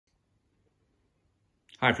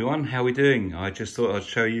Hi everyone, how are we doing? I just thought I'd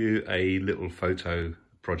show you a little photo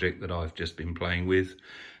project that I've just been playing with.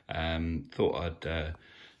 Thought I'd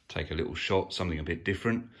take a little shot, something a bit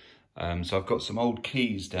different. So I've got some old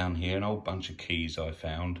keys down here, an old bunch of keys I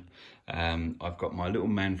found. I've got my little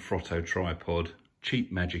Manfrotto tripod,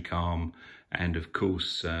 cheap magic arm, and of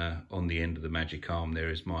course on the end of the magic arm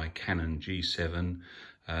there is my Canon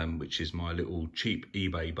G7, which is my little cheap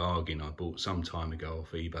eBay bargain I bought some time ago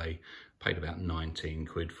off eBay. Paid about 19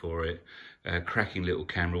 quid for it. Cracking little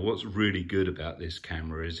camera. What's really good about this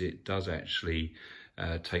camera is it does actually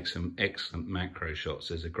take some excellent macro shots.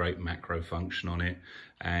 There's a great macro function on it,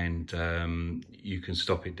 and you can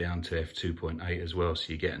stop it down to f2.8 as well,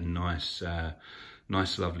 so you get a nice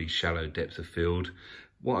lovely shallow depth of field.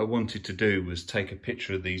 What I wanted to do was take a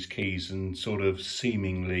picture of these keys and sort of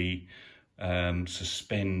seemingly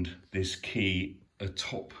suspend this key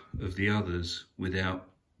atop of the others without,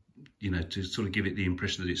 to sort of give it the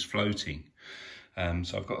impression that it's floating.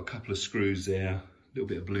 So I've got a couple of screws there, a little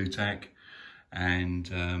bit of blue tack,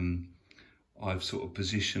 and I've sort of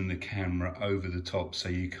positioned the camera over the top so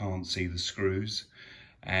you can't see the screws,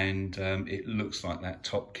 and it looks like that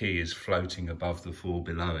top key is floating above the four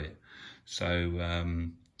below it. So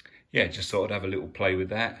yeah, just thought I'd have a little play with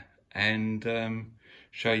that and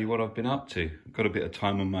show you what I've been up to. Got a bit of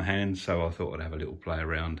time on my hands, so I thought I'd have a little play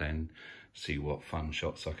around and see what fun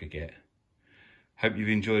shots I could get. Hope you've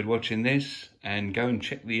enjoyed watching this, and go and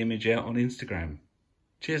check the image out on Instagram.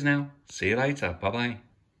 Cheers now, see you later, bye bye.